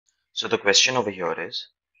So the question over here is,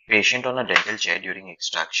 patient on a dental chair during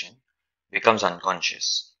extraction becomes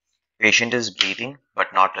unconscious. Patient is breathing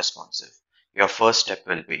but not responsive. Your first step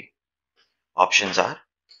will be, options are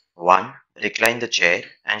 1. Recline the chair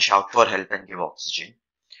and shout for help and give oxygen.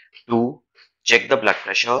 2. Check the blood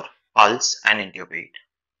pressure, pulse and intubate.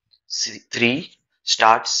 3.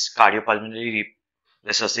 Starts cardiopulmonary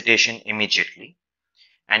resuscitation immediately.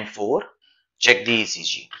 And 4. Check the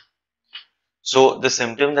ECG. So the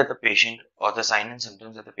symptom that the patient or the sign and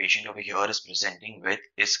symptoms that the patient over here is presenting with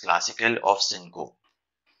is classical of syncope.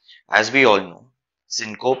 As we all know,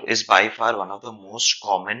 syncope is by far one of the most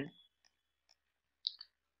common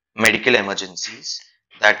medical emergencies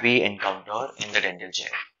that we encounter in the dental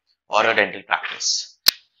chair or a dental practice.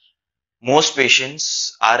 Most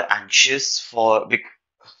patients are anxious for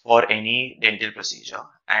any dental procedure,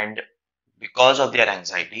 and because of their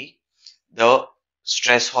anxiety, the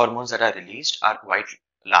stress hormones that are released are quite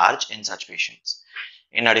large in such patients.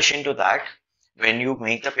 In addition to that, when you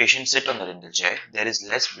make the patient sit on the dental chair, there is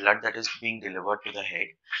less blood that is being delivered to the head,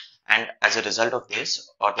 and as a result of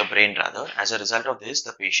this, or the brain rather, as a result of this,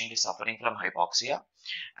 the patient is suffering from hypoxia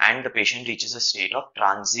and the patient reaches a state of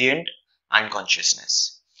transient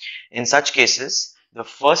unconsciousness. In such cases, the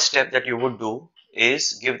first step that you would do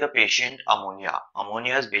is give the patient ammonia.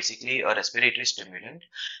 Ammonia is basically a respiratory stimulant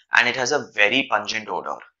and it has a very pungent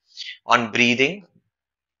odor. On breathing,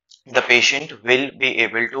 the patient will be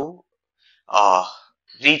able to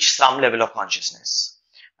reach some level of consciousness.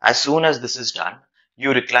 As soon as this is done,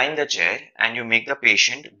 you recline the chair and you make the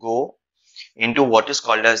patient go into what is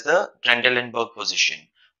called as the Trendelenburg position.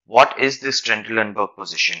 What is this Trendelenburg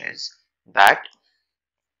position is that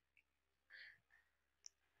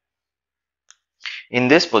in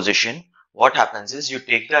this position, what happens is you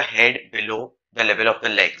take the head below the level of the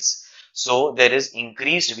legs. So there is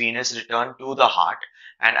increased venous return to the heart,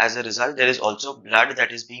 and as a result, there is also blood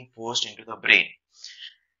that is being forced into the brain.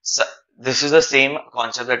 So this is the same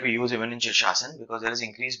concept that we use even in Shirshasana, because there is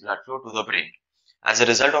increased blood flow to the brain. As a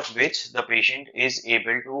result of which, the patient is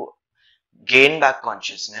able to gain back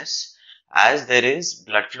consciousness as there is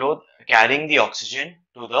blood flow carrying the oxygen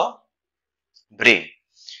to the brain.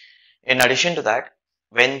 In addition to that,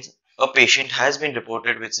 when a patient has been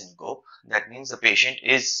reported with syncope, that means the patient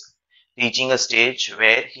is reaching a stage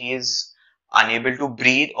where he is unable to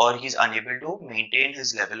breathe or he is unable to maintain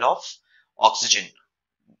his level of oxygen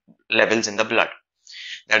levels in the blood.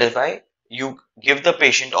 That is why you give the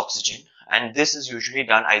patient oxygen, and this is usually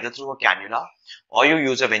done either through a cannula or you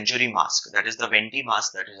use a Venturi mask, that is the Venti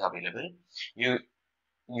mask that is available. You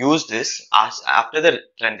use this as after the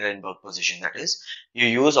Trendelenburg position, that is, you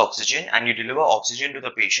use oxygen and you deliver oxygen to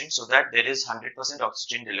the patient so that there is 100%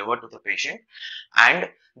 oxygen delivered to the patient and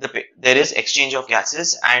there is exchange of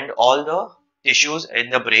gases and all the tissues in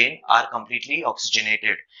the brain are completely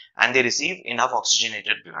oxygenated and they receive enough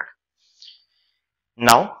oxygenated blood.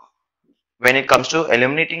 Now, when it comes to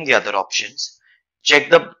eliminating the other options, check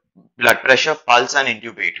the blood pressure, pulse and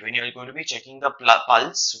intubate. When you are going to be checking the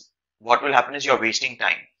pulse, what will happen is you are wasting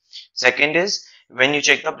time. Second is, when you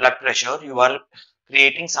check the blood pressure, you are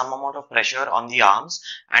creating some amount of pressure on the arms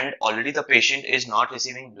and already the patient is not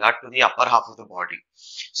receiving blood to the upper half of the body.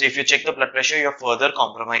 So if you check the blood pressure, you are further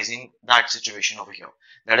compromising that situation over here.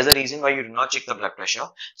 That is the reason why you do not check the blood pressure.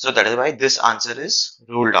 So that is why this answer is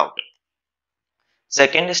ruled out.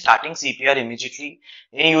 Second is starting CPR immediately.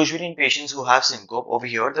 Usually in patients who have syncope, over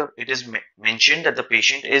here it is mentioned that the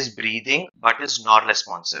patient is breathing but is not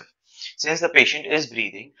responsive. Since the patient is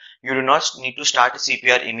breathing, you do not need to start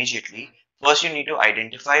CPR immediately. First, you need to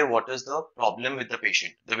identify what is the problem with the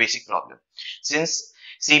patient, the basic problem. Since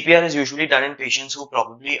CPR is usually done in patients who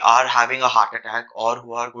probably are having a heart attack or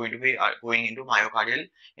who are going to be going into myocardial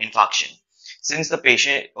infarction. Since the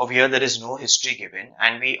patient over here there is no history given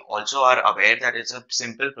and we also are aware that it's a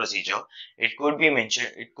simple procedure, it could be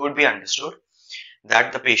mentioned, it could be understood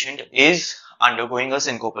that the patient is undergoing a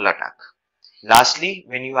syncopal attack. Lastly,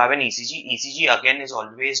 when you have an ECG again is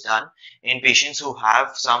always done in patients who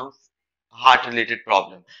have some heart related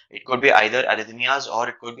problem. It could be either arrhythmias or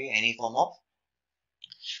it could be any form of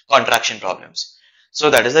contraction problems.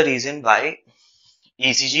 So that is the reason why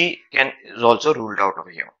ECG is also ruled out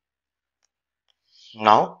over here.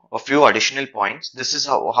 Now, a few additional points. This is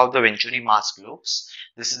how the Venturi mask looks.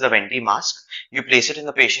 This is the Venti mask. You place it in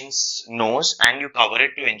the patient's nose and you cover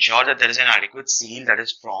it to ensure that there is an adequate seal that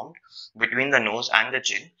is formed between the nose and the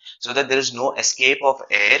chin so that there is no escape of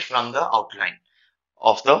air from the outline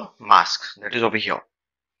of the mask that is over here.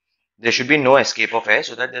 There should be no escape of air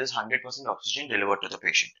so that there is 100% oxygen delivered to the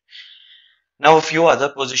patient. Now, a few other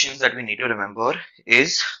positions that we need to remember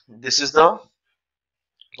is this is the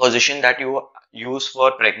position that you use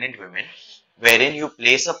for pregnant women, wherein you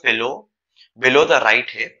place a pillow below the right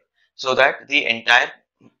hip so that the entire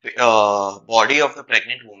body of the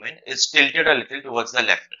pregnant woman is tilted a little towards the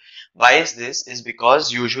left. Why is this? Is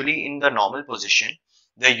because usually in the normal position,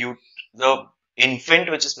 the infant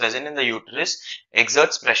which is present in the uterus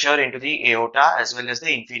exerts pressure into the aorta as well as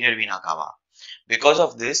the inferior vena cava. Because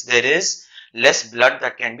of this, there is less blood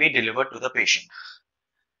that can be delivered to the patient.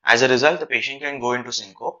 As a result, the patient can go into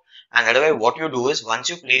syncope, and that way what you do is once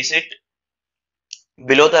you place it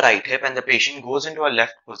below the right hip and the patient goes into a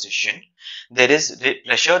left position, there is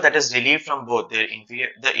pressure that is relieved from both the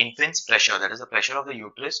infant's pressure, that is the pressure of the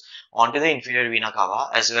uterus onto the inferior vena cava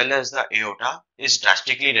as well as the aorta is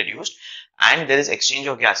drastically reduced, and there is exchange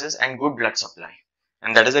of gases and good blood supply.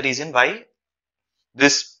 And that is the reason why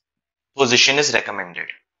this position is recommended.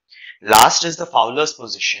 Last is the Fowler's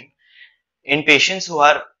position. In patients who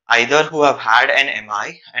are either who have had an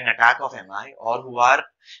MI, an attack of MI, or who are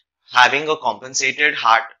having a compensated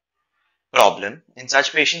heart problem, in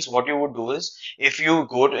such patients, what you would do is if you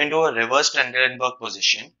go into a reverse Trendelenburg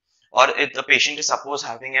position, or if the patient is supposed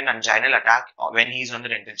having an anginal attack when he's on the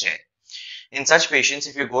dental chair. In such patients,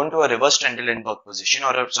 if you go into a reverse Trendelenburg position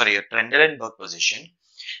or a Trendelenburg position,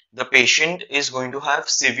 the patient is going to have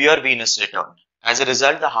severe venous return. As a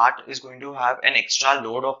result, the heart is going to have an extra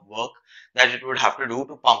load of work that it would have to do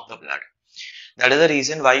to pump the blood. That is the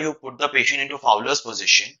reason why you put the patient into Fowler's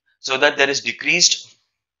position so that there is decreased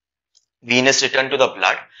venous return to the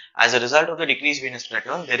blood. As a result of the decreased venous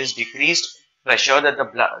return, there is decreased pressure that the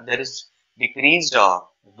blood, there is decreased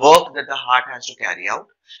work that the heart has to carry out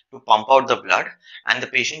to pump out the blood, and the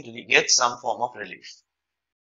patient gets some form of relief.